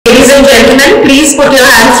and gentlemen, please put your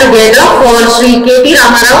hands together for Shri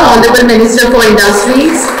KTRamaraoSpeech, Honorable Minister for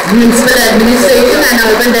Industries, Municipal Administration and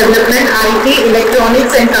Urban Development, IT,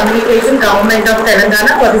 Electronics and Communication, Government of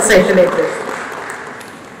Telangana for this special address.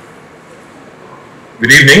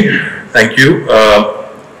 Good evening. Thank you. I'd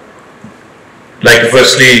like to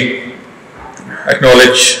firstly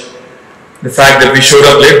acknowledge the fact that we showed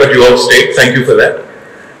up late, but you all stayed. Thank you for that.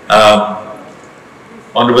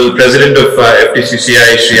 Honorable President of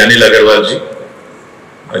FTCCI, Shri Anil Agarwalji,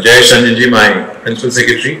 Jayesh Anjanji, my Principal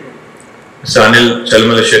Secretary, Mr. Anil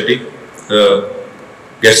Chalmala Shetty, the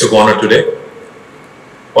guest of honor today.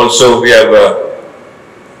 Also, we have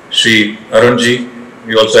Shri Arunji,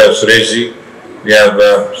 we also have Sureshji, we have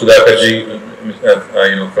Sudhakarji,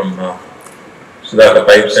 from Sudhakar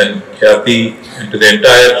Pipes, and Khyati, and to the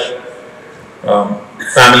entire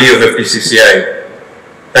family of FTCCI.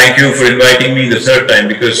 Thank you for inviting me the third time,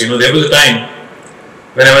 because there was a time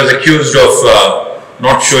when I was accused of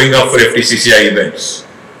not showing up for FTCCI events.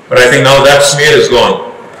 But I think now that smear is gone.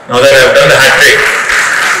 Now that I've done a hat trick,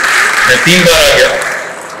 मैं 3 बार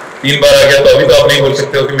आ गया, तो अभी तो आप नहीं बोल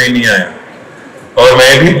सकते हो कि मैं नहीं आया. और मैं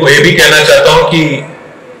ये भी कहना चाहता हूँ कि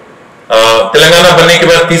तेलंगाना बनने के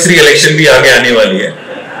बाद तीसरी इलेक्शन भी आगे आने वाली है.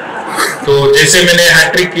 तो जैसे मैंने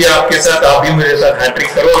हैट ट्रिक किया आपके साथ, आप भी मेरे साथ हैट ट्रिक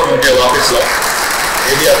करो और मुझे वापस लाओ.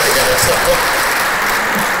 ये भी आपसे कहना चाहता हूँ.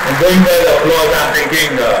 And going by the applause, I'm thinking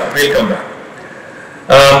we'll come back.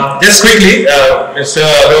 Just quickly, Mr.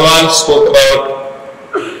 Agarwal spoke about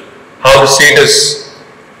how the state has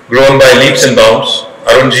grown by leaps and bounds.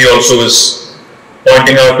 Arunji also was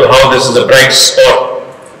pointing out to how this is a bright spot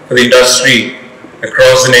for the industry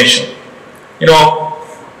across the nation.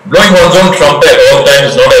 Blowing one's own trumpet all the time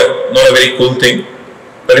is not a very cool thing,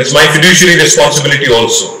 but it's my fiduciary responsibility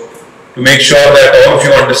also to make sure that all of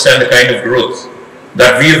you understand the kind of growth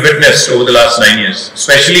that we've witnessed over the last 9 years,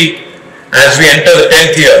 especially as we enter the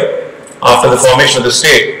 10th year after the formation of the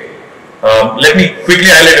state. Let me quickly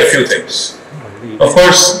highlight a few things. Of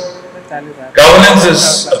course, governance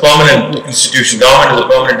is a permanent institution. Government is a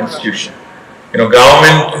permanent institution.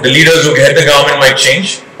 Government, the leaders who head the government might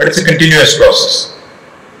change, but it's a continuous process.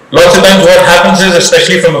 Lots of times what happens is,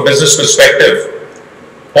 especially from a business perspective,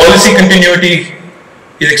 policy continuity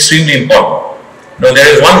is extremely important. There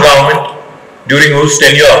is one government during whose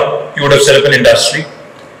tenure you would have set up an industry,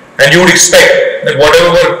 and you would expect that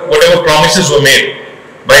whatever promises were made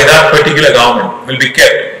by that particular government will be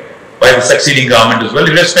kept by the succeeding government as well,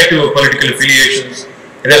 irrespective of political affiliations,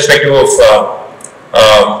 irrespective of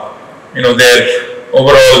their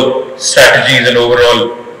overall strategies and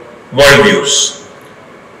overall worldviews.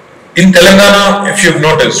 In Telangana, if you've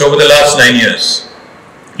noticed over the last 9 years,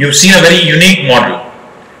 you've seen a very unique model.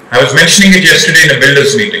 I was mentioning it yesterday in a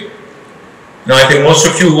builders meeting. Now, I think most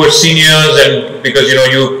of you who are seniors, and because you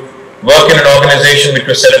work in an organization which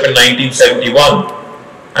was set up in 1971,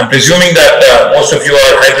 I'm presuming that most of you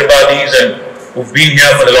are Hyderabadis and who've been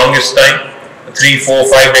here for the longest time, 3, 4,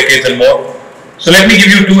 5 decades and more. So let me give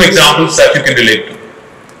you 2 examples that you can relate to.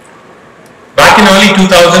 Back in early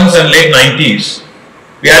 2000s and late 90s,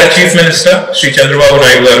 we had a Chief Minister, Sri Chandrababu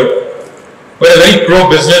Naidu garu, who had a very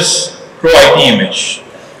pro-business, pro-IT image.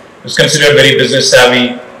 He was considered very business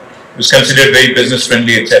savvy, he was considered very business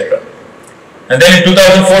friendly, etc. And then in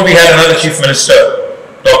 2004, we had another Chief Minister,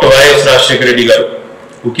 Dr. Y.S. Rajshekar Reddy garu,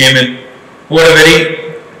 who came in, who had a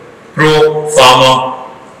very pro-farmer,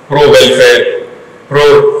 pro-welfare,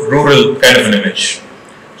 pro-rural kind of an image.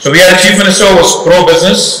 So we had a Chief Minister who was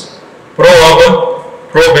pro-business, pro-urban,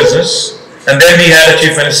 pro-business, and then we had a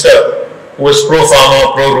Chief Minister who was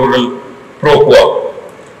pro-farmer, pro-rural, pro-poor.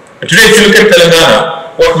 But today, if you look at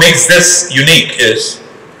Telangana, what makes this unique is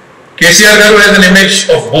KCR garu has an image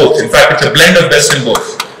of both. In fact, it's a blend of best in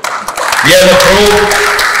both. We have a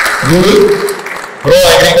pro-rural,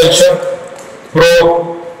 pro-agriculture,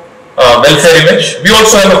 pro-welfare image. We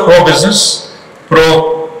also have a pro-business,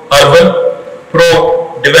 pro-urban,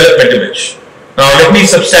 pro-development image. Now, let me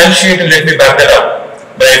substantiate and let me back that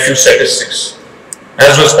up by a few statistics.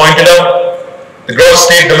 As was pointed out, the gross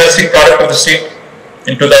state domestic product of the state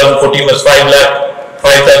in 2014 was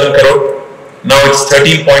 5,000 crore. Now it's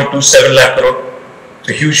 13.27 lakh crore. It's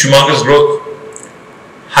a huge, humongous growth,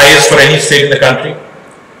 highest for any state in the country.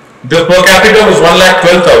 The per capita was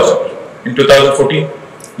 1,12,000 in 2014.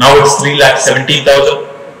 Now it's 3,17,000,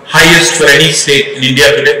 highest for any state in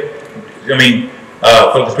India today.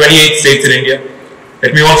 For the 28 states in India.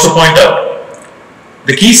 Let me also point out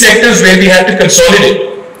the key sectors where we had to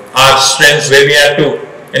consolidate our strengths, where we had to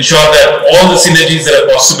ensure that all the synergies that are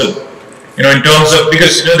possible, in terms of,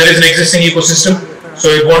 because there is an existing ecosystem, so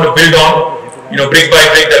we want to build on, brick by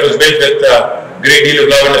brick that was built with great deal of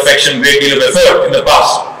love and affection, great deal of effort in the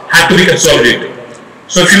past, had to be consolidated.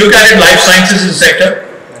 So if you look at it, life sciences is a sector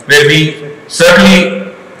where we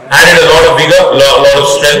certainly added a lot of vigor, a lot of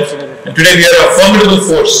strength, and today we are a formidable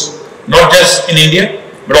force, not just in India,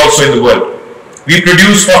 but also in the world. We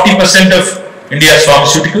produce 40% of India's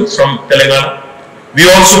pharmaceuticals from Telangana. We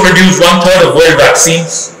also produce 1/3 of world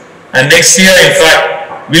vaccines, and next year, in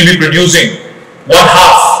fact, we'll be producing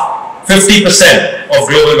 50% of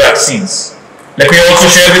global vaccines. Let me also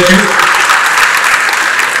share with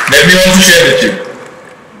you.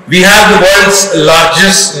 We have the world's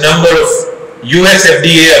largest number of US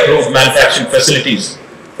FDA approved manufacturing facilities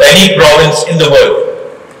for any province in the world.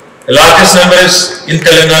 The largest number is in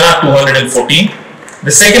Telangana, 214.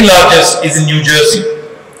 The second largest is in New Jersey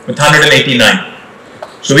with 189.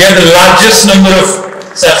 So we have the largest number of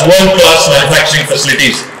such world-class manufacturing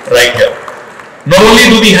facilities right here. Not only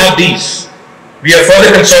do we have these, we are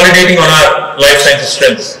further consolidating on our life sciences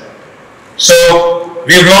strengths. So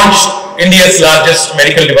we have launched India's largest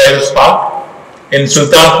medical devices park in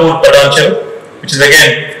Sultanpur, Patanchal, which is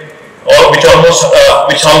again,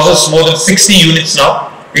 which houses more than 60 units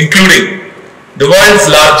now, including the world's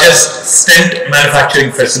largest stent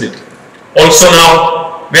manufacturing facility. Also now,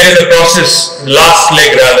 we're in the process, last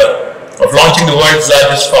leg rather, of launching the world's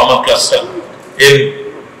largest pharma cluster in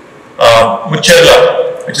Mucherla,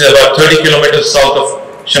 which is about 30 kilometers south of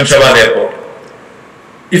Shamshabad Airport.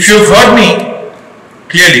 If you've heard me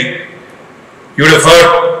clearly, you would have heard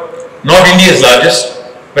not India's largest,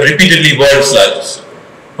 but repeatedly world's largest.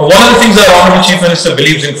 Now, one of the things our Honorable Chief Minister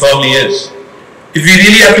believes in firmly is, if we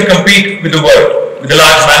really have to compete with the world, with the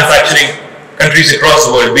large manufacturing countries across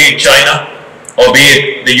the world, be it China, or be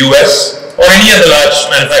it the US, or any other large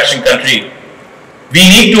manufacturing country, we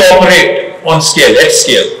need to operate on scale, at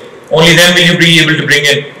scale. Only then will you be able to bring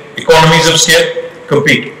in economies of scale,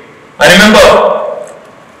 compete. I remember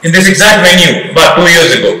in this exact venue about 2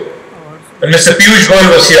 years ago, when Mr. Piyush Goyal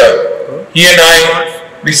was here, he and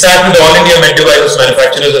we sat with the All India Med Devices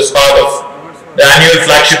Manufacturers as part of the annual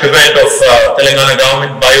flagship event of Telangana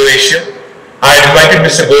government, BioAsia. I had invited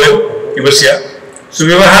Mr. Goyal, he was here. So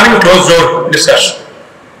we were having a closed door discussion.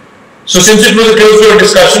 So since it was a closed door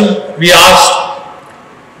discussion, we asked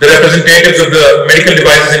the representatives of the medical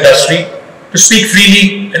devices industry to speak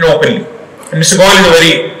freely and openly. And Mr. Goyal is a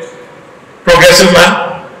very progressive man,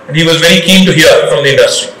 and he was very keen to hear from the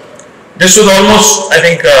industry. This was almost, I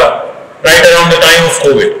think, right around the time of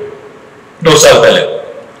COVID, 2 साल पहले.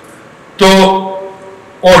 तो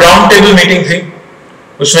वो round table meeting थी,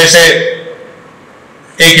 उसमें से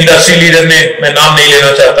एक industry leader ने, मैं नाम नहीं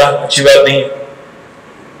लेना चाहता, अच्छी बात नहीं,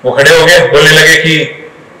 वो खड़े हो गए, बोलने लगे कि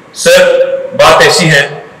सर बात ऐसी है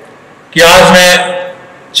कि आज मैं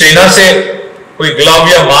चाइना से कोई ग्लव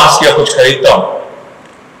या मास्क या कुछ खरीदता हूं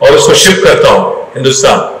और उसको शिप करता हूं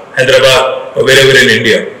Hindustan, Hyderabad or wherever in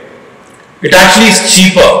India. It actually is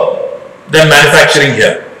cheaper than manufacturing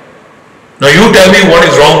here. Now you tell me what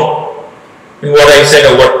is wrong in what I said,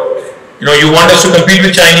 or what, you want us to compete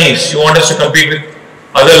with Chinese, you want us to compete with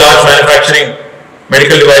other large manufacturing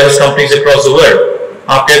medical devices companies across the world.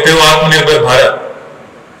 आप कहते हो आत्मनिर्भर भारत,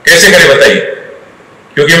 कैसे करें बताइए?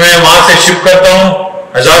 क्योंकि मैं वहां से शिप करता हूं,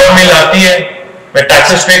 हजारों मील आती है, मैं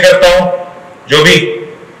टैक्सेस पे करता हूं, जो भी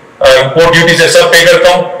इंपोर्ट ड्यूटीज है सब पे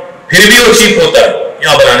करता हूं, फिर भी वो चीप होता है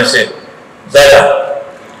यहां बनाने से ज्यादा.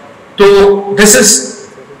 तो this is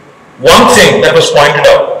one thing that was pointed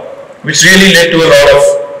out, which really led to a lot of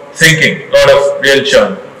thinking, a lot of real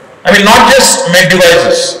churn. I mean, not just med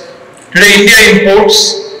devices. Today, India imports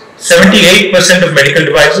 78% of medical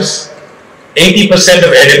devices, 80%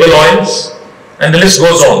 of edible oils, and the list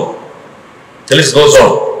goes on. The list goes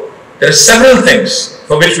on. There are several things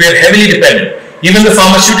for which we are heavily dependent. Even the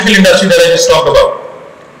pharmaceutical industry that I just talked about.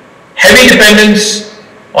 Heavy dependence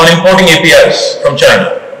on importing APIs from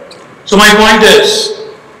China. So my point is,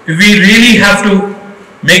 if we really have to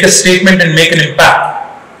make a statement and make an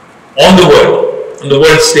impact on the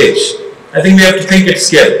world stage, I think we have to think at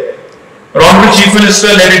scale. Our Honorable Chief Minister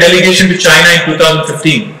led a delegation to China in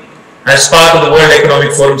 2015 as part of the World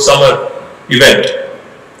Economic Forum summer event.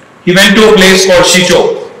 He went to a place called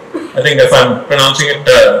Shichou. I think if I'm pronouncing it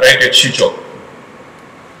right, it's Shichou.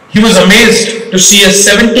 He was amazed to see a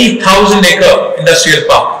 70,000 acre industrial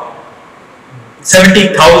park.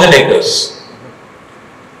 70,000 acres.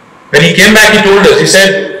 When he came back, he told us, he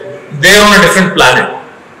said, they're on a different planet.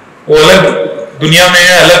 वो अलग दुनिया में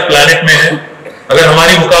है, अलग planet में है. अगर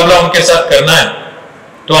हमारी मुकाबला उनके साथ करना है,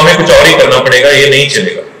 तो हमें कुछ और ही करना पड़ेगा, ये नहीं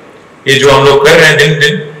चलेगा. ये जो हम लोग कर रहे हैं दिन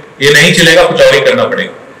दिन, ये नहीं चलेगा, कुछ और ही करना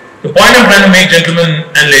पड़ेगा. The point I'm trying to make, gentlemen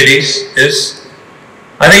and ladies, is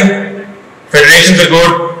I think federations are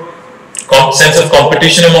good, sense of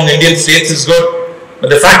competition among Indian states is good. But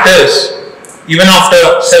the fact is, even after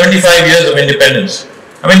 75 years of independence,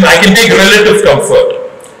 I mean, I can take relative comfort.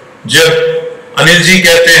 जब अनिल जी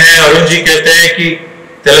कहते हैं, अरुण जी कहते हैं कि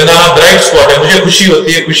Telangana bright spot है, मुझे खुशी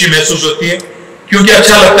होती है, खुशी महसूस होती है, क्योंकि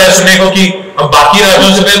अच्छा लगता है सुनने को कि हम बाकी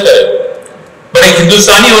राज्यों से बेहतर है। पर एक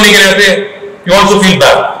हिंदुस्तानी होने के नाते यू ऑल्सो फील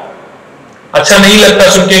बैड। अच्छा नहीं लगता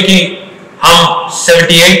सुन के कि हम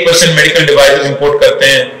 78% मेडिकल डिवाइसेस इंपोर्ट करते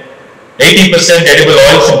हैं, 80% एडिबल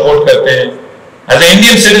ऑयल्स इंपोर्ट करते हैं। As an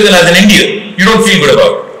Indian citizen, as an Indian, you don't feel good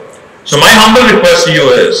about it. So my humble request to you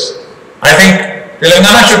is, I think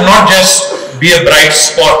Telangana should not just be a bright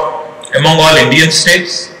spot among all Indian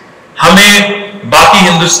states. हमें बाकी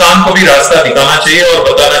हिंदुस्तान को भी रास्ता दिखाना चाहिए और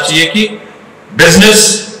बताना चाहिए कि business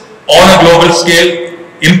on a global scale,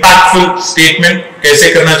 impactful statement कैसे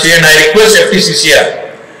करना चाहिए. And I request FTCCI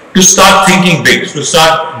to start thinking big, to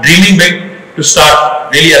start dreaming big, to start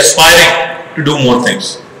really aspiring to do more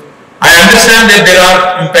things. I understand that there are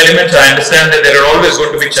impediments. I understand that there are always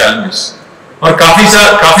going to be challenges. और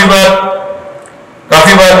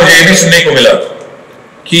काफी बार मुझे ये भी सुनने को मिला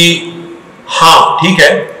कि हाँ ठीक है,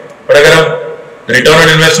 पर अगर हम return on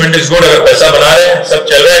investment is good, अगर पैसा बना रहे हैं, सब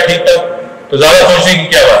चल रहा है ठीक ठाक, तो ज्यादा सोचने की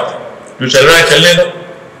क्या बात है, जो चल रहा है चलने दो.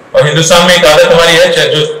 और हिंदुस्तान में एक आदत हमारी है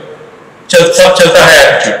जो सब चलता है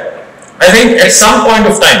attitude. I think at some point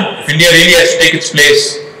of time, if India really has to take its place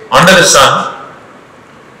under the sun,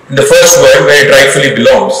 in the first world where it rightfully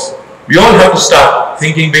belongs, we all have to start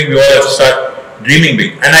thinking big, we all have to start dreaming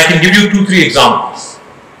big. And I can give you 2-3 examples.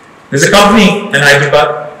 There's a company in Hyderabad,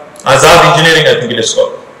 Azad Engineering I think it is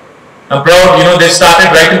called. I'm proud, they started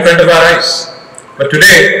right in front of our eyes. But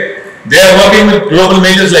today, they are working with global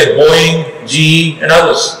majors like Boeing, GE and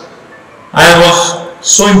others. I was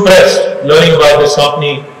so impressed learning about this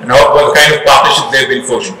company and what kind of partnerships they've been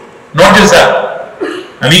forging. Not just that,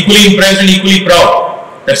 I'm equally impressed and equally proud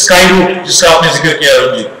that Skyroot, जिसका आपने जिक्र किया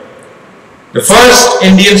Arun ji, the first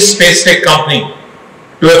Indian space tech company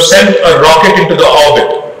to have sent a rocket into the orbit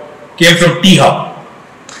came from T-Hub.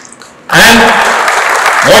 And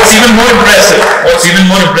what's even more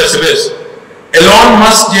impressive is Elon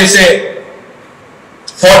Musk जैसे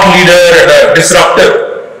thought leader and a disruptor,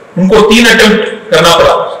 उनको 3 attempt करना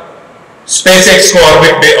पड़ा SpaceX को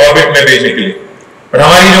orbit में भेजने के लिए. और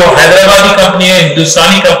हमारी जो हैदराबादी कंपनी है,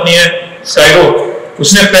 हिंदुस्तानी कंपनी है स्काईरूट,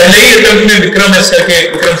 उसने पहले ही अटेम्प्ट में विक्रम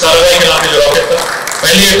साराभाई के नाम पे जो रॉकेट था,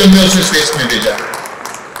 पहले अटेम्प्ट में उसने स्पेस में भेजा.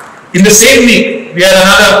 In the same week, we had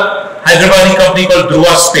another Hyderabadi company called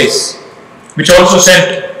Dhruva Space, which also sent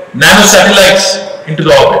nano satellites into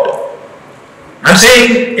the orbit. I'm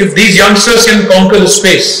saying if these youngsters can conquer the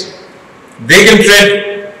space, they can tread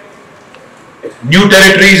new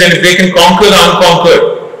territories, and if they can conquer the unconquered,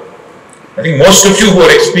 I think most of you who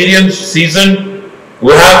are experienced, seasoned, who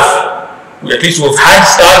have had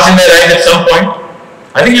stars in their eyes at some point,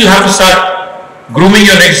 I think you'll have to start grooming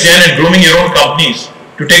your next gen and grooming your own companies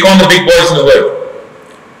to take on the big boys in the world.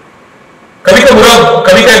 कभी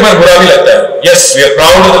का एक बार बुरा भी लगता है. Yes, we are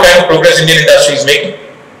proud of the kind of progress Indian industry is making.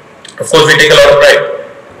 Of course, we take a lot of pride.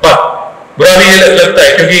 But बुरा भी ये लगता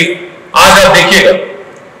है क्योंकि आज आप देखिएगा,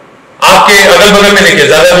 आपके अगल बगल में देखिए,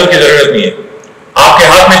 ज्यादा दूर की जरूरत नहीं है, आपके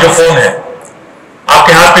हाथ में जो फोन है,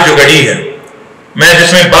 आपके हाथ में जो घड़ी है, मैं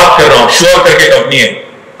जिसमें बात कर रहा हूं, श्योर करके कंपनी है,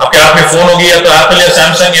 आपके हाथ में फोन होगी या तो एप्पल या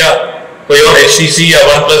सैमसंग या कोई और HTC या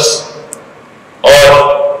OnePlus. और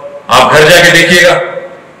आप घर जाके देखिएगा,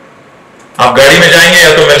 आप गाड़ी में जाएंगे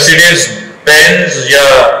या तो मर्सिडीज बेंज या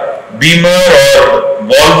बीमर और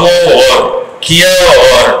वॉल्वो और किया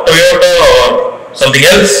और टोयोटा और समथिंग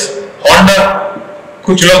एल्स, होंडा.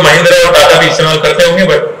 कुछ लोग महिंद्रा और टाटा भी इस्तेमाल करते होंगे,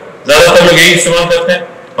 बट ज्यादातर लोग यही इस्तेमाल करते हैं.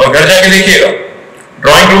 और घर जाके देखिएगा,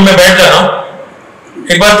 ड्राइंग रूम में बैठ जाना,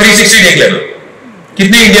 एक बार 360 देख लेना,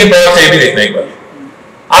 कितने इंडियन प्रोडक्ट्स है ये भी देखना एक बार.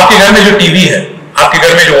 आपके घर में जो टीवी है, आपके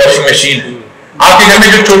घर में जो वॉशिंग मशीन है, आपके घर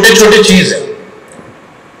में जो छोटे छोटे चीज है,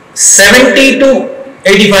 70 to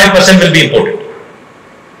 85% will be imported.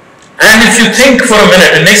 And if you think for a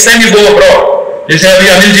minute, and next time you go abroad, जैसे अभी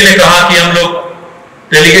अनिल जी ने कहा कि हम लोग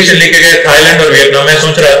डेलीगेशन लेके गए थाईलैंड और वियतनाम, मैं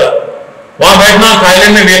सोच रहा था वहां बैठना,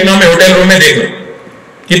 थाईलैंड में, वियतनाम में होटल रूम में देखना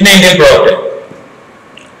कितने इंडियन प्रोडक्ट है,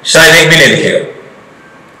 शायद एक भी नहीं दिखेगा.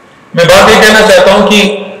 मैं बात ये कहना चाहता हूं कि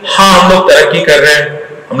हाँ, हम लोग तरक्की कर रहे हैं,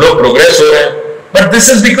 हम लोग प्रोग्रेस हो रहे हैं, but this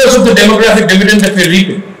is because of the demographic dividend that we're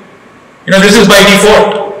reaping. This is by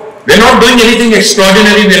default. We're not doing anything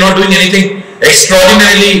extraordinary. We're not doing anything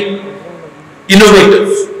extraordinarily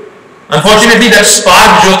innovative. Unfortunately, that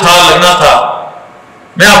spark जो था, लगना था.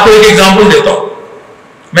 मैं आपको एक एग्जांपल देता हूं.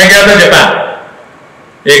 मैं गया था जापान,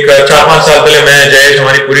 एक 4-5 साल पहले. मैं, जयेश,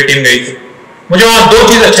 हमारी पूरी टीम गई थी. मुझे वहां 2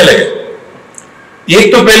 चीज अच्छे लगे.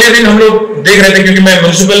 एक तो पहले दिन हम लोग देख रहे थे, क्योंकि मैं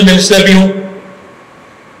म्युनिसिपल मिनिस्टर भी हूं,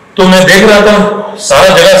 तो मैं देख रहा था सारा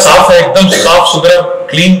जगह साफ है, एकदम साफ सुथरा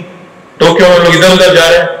क्लीन। टोक्यो में लोग इधर उधर जा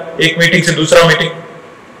रहे हैं, एक मीटिंग से दूसरा मीटिंग,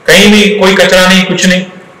 कहीं भी कोई कचरा नहीं, कुछ नहीं।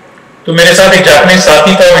 तो मेरे साथ एक जापानीज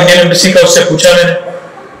साथी था, इंडियन एम्बेसी का, उससे पूछा मैंने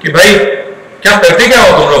कि भाई क्या करते क्या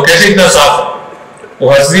हो तुम लोग, कैसे इतना साफ है? वो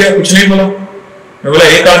हंस दिया, कुछ नहीं बोला। मैं बोला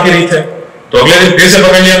एक काम की रीत है। तो अगले दिन फिर से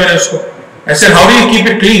पकड़ लिया मैंने उसको। I said, how do you keep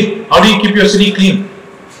it clean? How do you keep your city clean?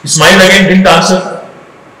 He smiled again, didn't answer.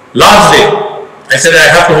 Last day, I said, I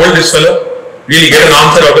have to hold this fellow, really get an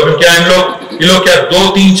answer out of him. क्या ये लोग क्या 2,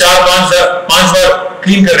 3, 4, 5 बार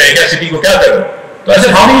clean कर रहे हैं क्या city को, क्या कर रहे हैं? तो I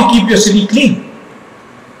said, how do you keep your city clean?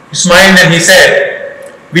 He smiled and he said,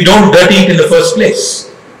 we don't dirty it in the first place.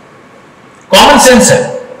 Common sense है।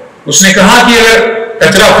 उसने कहा कि अगर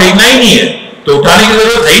कचरा फेंकना ही नहीं है तो उठाने की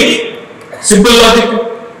जरूरत है ही नहीं। Simple logic।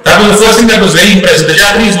 That was the first thing that was very impressive, the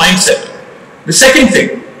Japanese mindset. The second thing,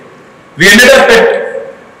 we ended up at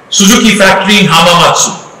Suzuki factory in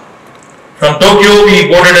Hamamatsu. From Tokyo, we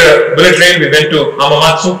boarded a bullet train, we went to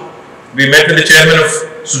Hamamatsu. We met with the chairman of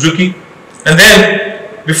Suzuki. And then,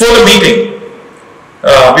 before the meeting,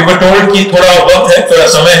 we were told कि थोड़ा वक्त है, थोड़ा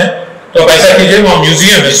समय है, तो आप ऐसा कीजिए, वहाँ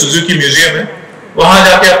म्यूजियम है, सुजुकी म्यूजियम है, वहाँ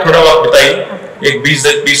जाके आप थोड़ा वक्त बिताइए, एक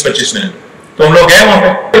 20-25 मिनट। तो हम लोग गए वहां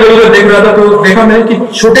पे, उधर देख रहा था, तो देखा मैंने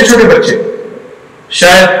कि छोटे छोटे बच्चे,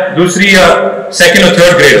 शायद दूसरी या सेकंड और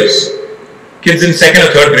third graders, kids in second और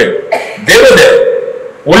third grade, they were there,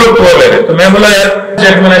 वो लोग टूर ले रहे। तो मैं बोला यार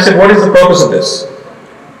gentleman, I said what is the purpose of this?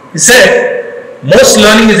 He said most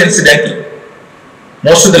learning is इncidental.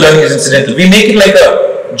 Most of the learning is incidental. We make it like a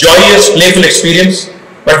joyous, playful experience,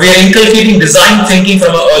 but we are inculcating design thinking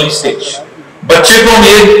from an early stage. बच्चे को हम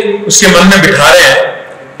ये उसके मन में बिठा रहे हैं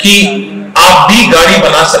कि आप भी गाड़ी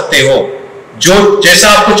बना सकते हो, जो जैसा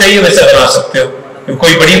आपको चाहिए वैसा बना सकते हो,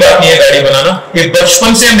 कोई बड़ी बात नहीं है गाड़ी बनाना। ये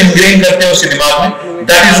बचपन से हम इंग्रेन करते हैं उसके दिमाग में।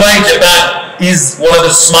 That is why Japan is one of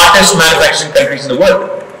the smartest manufacturing countries in the world.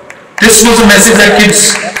 This was a message that kids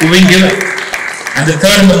were being given. And the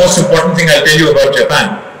third and the most important thing I'll tell you about Japan,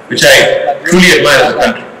 which I truly admire as a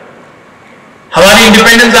country. हमारी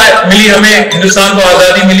independence मिली, हमें हिंदुस्तान को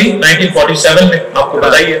आजादी मिली 1947 में, आपको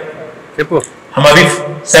पता ही है। हम अभी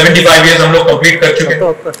 75 years हम लोग कंप्लीट कर चुके हैं।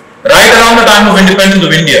 Right around the time of independence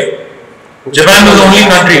of India, Japan was the only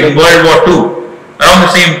country in World War II around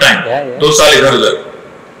the same time, 2 साल इधर उधर,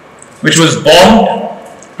 which was bombed.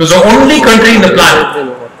 It was the only country in the planet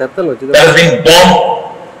that has been bombed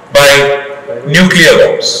by nuclear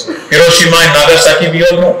bombs. Hiroshima and Nagasaki, we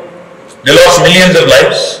all know. They lost millions of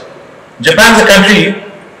lives. Japan is a country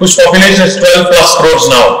whose population is 12 plus crores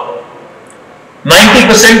now.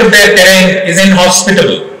 90% of their terrain is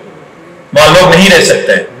inhospitable. वहां लोग नहीं रह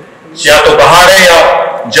सकते हैं, या तो पहाड़ है या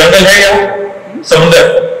जंगल है या समुद्र।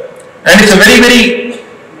 And it's a very,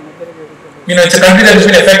 it's a country that has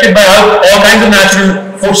been affected by all kinds of natural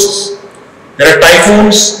forces. There are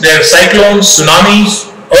typhoons, there are cyclones, tsunamis,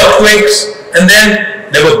 earthquakes, and then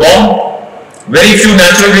they were bombed. Very few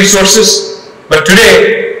natural resources, but today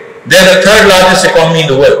they are the third largest economy in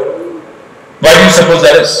the world. Why do you suppose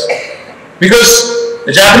that is? Because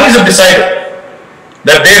the Japanese have decided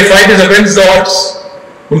that their fight is against the odds.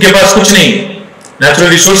 उनके पास कुछ नहीं, natural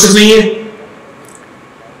resources नहीं है,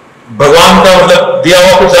 भगवान का मतलब दिया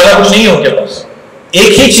हुआ कुछ ज्यादा कुछ नहीं है उनके पास।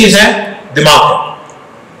 एक ही चीज है, दिमाग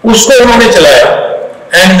है, उसको उन्होंने चलाया।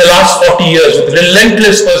 And in the last 40 years, with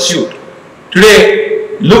relentless pursuit, today,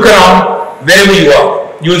 look around wherever you are,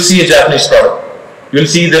 you will see a Japanese product. You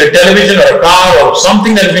will see either a television or a car or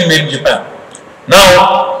something that has been made in Japan. Now,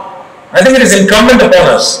 I think it is incumbent upon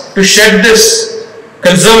us to shed this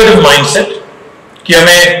conservative mindset कि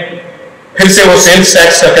हमें फिर से वो sales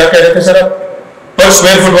tax का क्या कह रहे थे सर आप, पर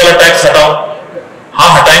स्क्वायर फुट वाला टैक्स हटाओ। हाँ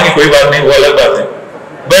हटाएंगे, कोई बात नहीं, वो अलग बात है,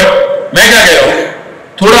 बट मैं क्या कह रहा हूँ,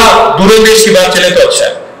 थोड़ा दूरंदेश की बात चले तो अच्छा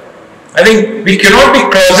है। I think we cannot be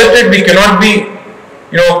closeted, we cannot be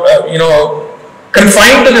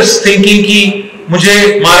confined to this thinking कि मुझे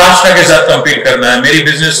महाराष्ट्र के साथ कंपीट करना है, मेरी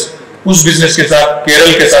बिजनेस उस बिजनेस के साथ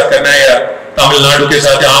केरल के साथ करना है या तमिलनाडु के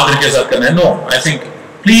साथ या आंध्र के साथ करना है। No, I think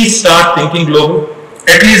please start thinking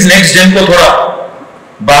global. At least next जन को थोड़ा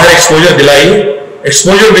बाहर exposure दिलाइए।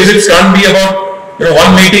 Exposure visits can't be about one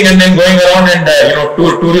meeting and then going around and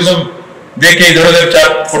tourism देख के इधर उधर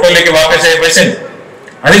 4 फोटो लेके वापस है, वैसे नहीं।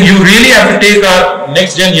 I think you really have to take our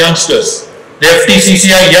next gen youngsters, the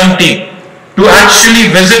FTCCI young team, to actually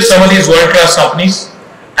visit some of these world-class companies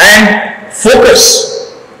and focus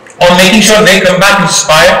on making sure they come back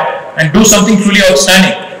inspired and do something truly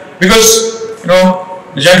outstanding. Because,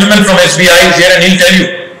 the gentleman from SBI is here and he'll tell you,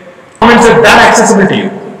 comments are that accessible to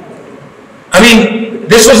you. I mean,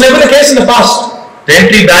 this was never the case in the past. The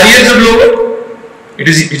entry barriers are lower. It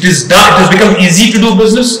has become easy to do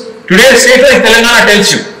business. Today, a state like Telangana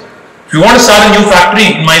tells you, if you want to start a new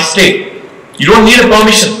factory in my state, you don't need a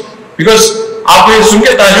permission, because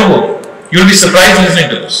you'll be surprised listening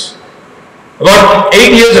to this. About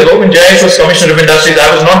 8 years ago, when Jayesh was Commissioner of Industries,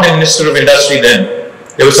 I was not the Minister of Industry then.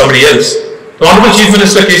 There was somebody else. The Honorable Chief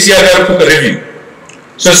Minister KTRamaraoSpeech took a review.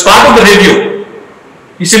 So as part of the review,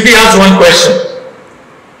 he simply asked one question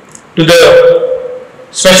to the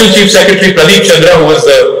Special Chief Secretary Pradeep Chandra, who was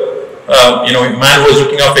the man who was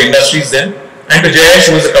looking after industries then, and to Jayesh,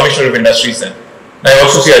 who was the Commissioner of Industries then. I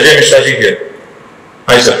also see Ajay Mishraji here.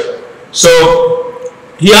 Hi, sir. So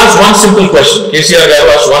he asked one simple question.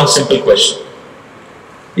 KTRamaraoSpeech asked one simple question.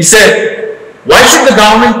 He said, why should the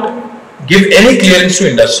government give any clearance to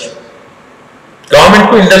industry?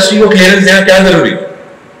 Government को industry को clearance देना क्या जरूरी है?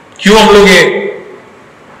 क्यों हम लोग ये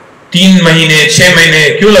 3 महीने 6 महीने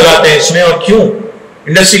क्यों लगाते हैं इसमें, और क्यों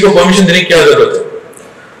इंडस्ट्री को परमिशन देने की क्या जरूरत है?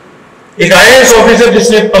 एक IAS ऑफिसर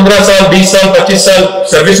जिसने 15 साल 20 साल 25 साल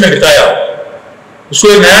सर्विस में बिताया, उसको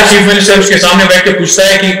एक नया चीफ मिनिस्टर उसके सामने बैठ के पूछता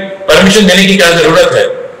है कि परमिशन देने की क्या जरूरत है,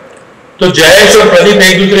 तो जयेश और प्रदीप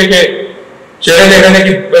एक दूसरे के चेहरे देखने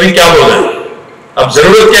की अभी क्या बोल रहे हैं, अब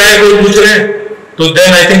जरूरत क्या है कोई पूछ रहे हैं, तो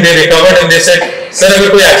then I think they recovered and they said, sir अगर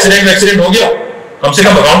कोई एक्सीडेंट हो गया कम से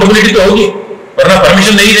कम अकाउंटेबिलिटी तो होगी, वरना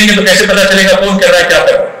परमिशन नहीं देंगे तो कैसे पता चलेगा कौन कर रहा है क्या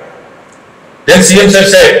कर रहा है. Then CM sir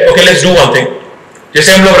said, okay let's do one thing,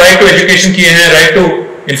 जैसे हम लोग राइट टू एजुकेशन किए हैं, राइट टू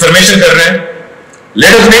इंफॉर्मेशन कर रहे हैं,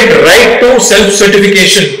 let us make right to self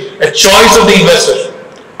certification a choice of the investor.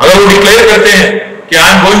 अगर वो डिक्लेयर करते हैं कि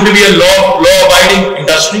I am going to be a law abiding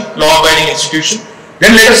industry, law abiding institution,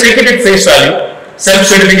 then let us take it at face value, self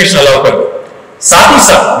certification allow कर दो. साथ ही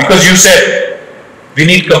साथ, because you said we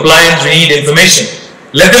need compliance, we need information,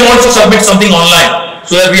 let them also submit something online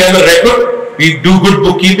so that we have a record, we do good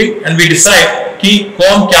bookkeeping and we decide कि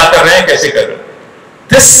कौन क्या कर रहे हैं, कैसे कर रहे हैं.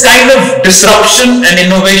 This kind of disruption and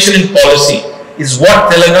innovation in policy is what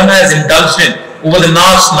Telangana has indulged in over the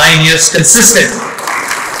last 9 years consistently.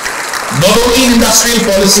 Not only in industrial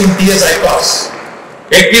policy in TSI pass.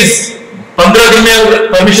 एक चीज 15 दिन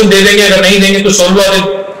में परमिशन दे देंगे, अगर नहीं देंगे तो 16वां दिन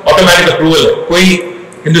ऑटोमेटिक अप्रूवल है. कोई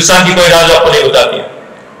हिंदुस्तान की कोई राज आपको नहीं बताती है.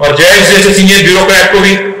 और जयेश जैसे सीनियर ब्यूरोक्रेट को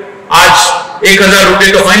भी आज 1000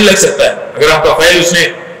 रुपए का फाइन लग सकता है अगर आपका फाइल उसने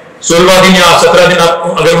 16वां दिन या 17 दिन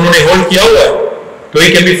अगर उन्होंने होल्ड किया हुआ है, तो he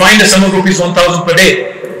can be fined a sum of rupees 1000 per day.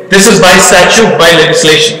 This is by statute, by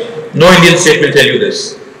legislation. No Indian state will tell you this.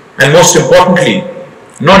 And most importantly,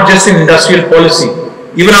 not just in industrial policy,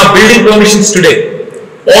 even our building permissions today,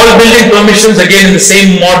 all building permissions again in the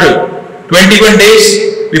same model. 21 days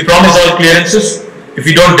we promise all clearances. If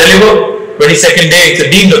we don't deliver, 22nd day it's a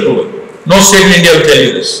deemed approval. No state in India will tell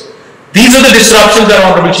you this. These are the disruptions that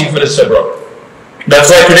Honorable Chief Minister brought. That's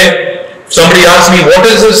why today, if somebody asks me, what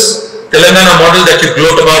is this Telangana model that you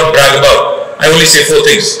gloat about, brag about? I only say 4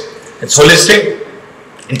 things. It's holistic,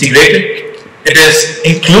 integrated, it is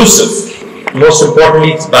inclusive, most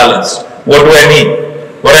importantly it's balanced. What do I mean?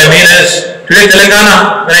 What I mean is, today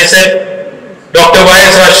Telangana, when I said Dr.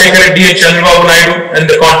 Y.S. Rajshekar Reddy and Chandrababu Naidu and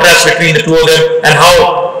the contrast between the two of them and how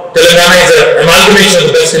Telangana is an amalgamation of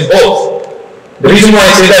the best in both. The reason why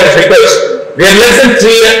I say that is because we are less than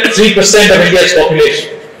 3% of India's population.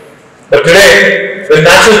 But today, the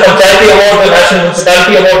National Panchayati Award, the National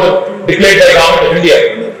Municipality Award were declared by the Government of India.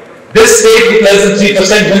 This state with less than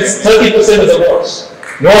 3% wins 30% of the awards.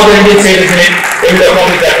 No other Indian state is able to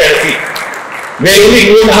accomplish that kind of feat. We are only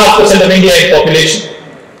 2.5% of India in population.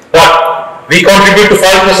 But we contribute to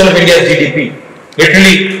 5% of India's GDP.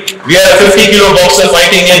 Literally, we are a 50 kilo boxer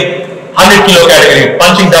fighting in 100 kilo category,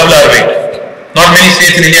 punching double our weight. Not many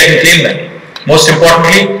states in India can claim that. Most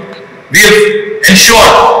importantly, we have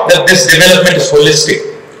ensured that this development is holistic.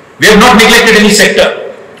 We have not neglected any sector.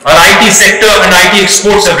 Our IT sector and IT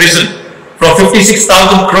exports have risen from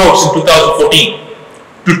 56,000 crores in 2014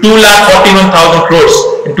 to 2,41,000 crores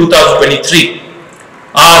in 2023.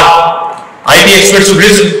 Our IT exports have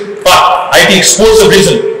risen, IT exports have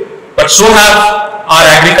risen, but so have our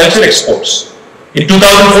agricultural exports. In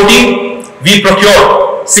 2014, we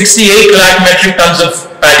procured 68 lakh metric tons of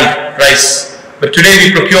paddy, rice, but today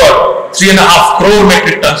we procure 3.5 crore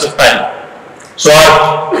metric tons of paddy. So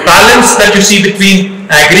our balance that you see between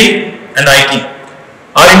agri and IT.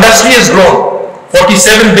 Our industry has grown.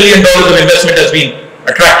 $47 billion of investment has been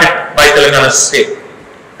attracted by Telangana state.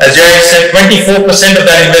 As Jay said, 24% of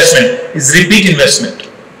that investment is repeat investment.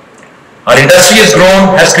 Our industry has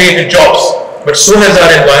grown, has created jobs, but so has our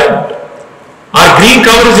environment. Our green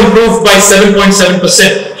cover is improved by 7.7%,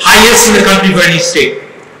 highest in the country for any state.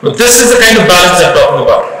 But this is the kind of balance I'm talking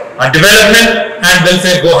about. Our development and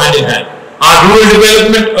welfare go hand in hand. Our rural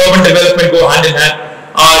development, urban development go hand in hand.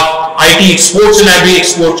 Our IT exports and agri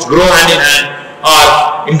exports grow hand in hand.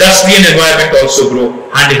 Our industry and environment also grow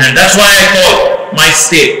hand in hand. That's why I call my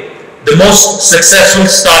state the most successful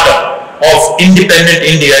startup of independent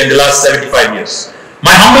India in the last 75 years.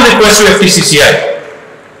 My humble request to FTCCI,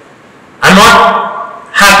 I'm not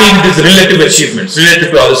happy with these relative achievements relative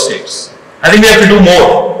to other states. I think we have to do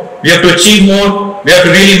more. We have to achieve more. We have to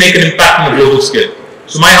really make an impact on a global scale.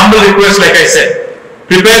 So my humble request, like I said,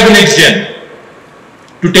 prepare the next gen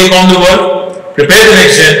to take on the world, prepare the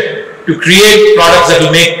next gen to create products that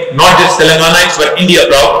will make not just Telangana but India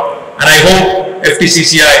proud. And I hope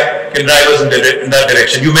FTCCI can drive us in that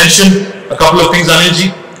direction. You mentioned a couple of things,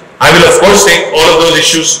 Anilji. I will of course take all of those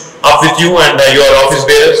issues up with you and your office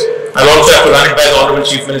bearers. I'll also have to run it by the Honorable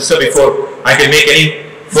Chief Minister before I can make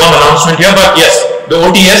any firm announcement here. But yes, the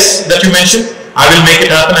OTS that you mentioned, I will make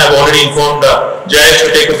it happen. I've already informed Jayesh to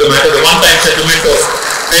take up the matter. The one-time settlement of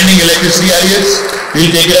pending electricity arrears,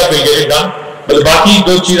 we'll take it up, we'll get it done. But the बाकी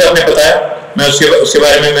दो चीज़ आपने बताया, मैं उसके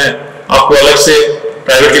बारे में मैं आपको अलग से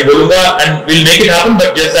privately बोलूँगा, and we'll make it happen.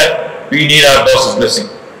 But just that we need our boss's blessing.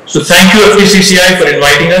 So thank you FTCCI for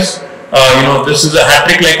inviting us. This is a hat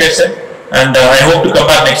trick, like I said, and I hope to come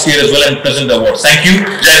back next year as well and present the awards. Thank you.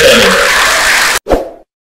 Jai Telangana.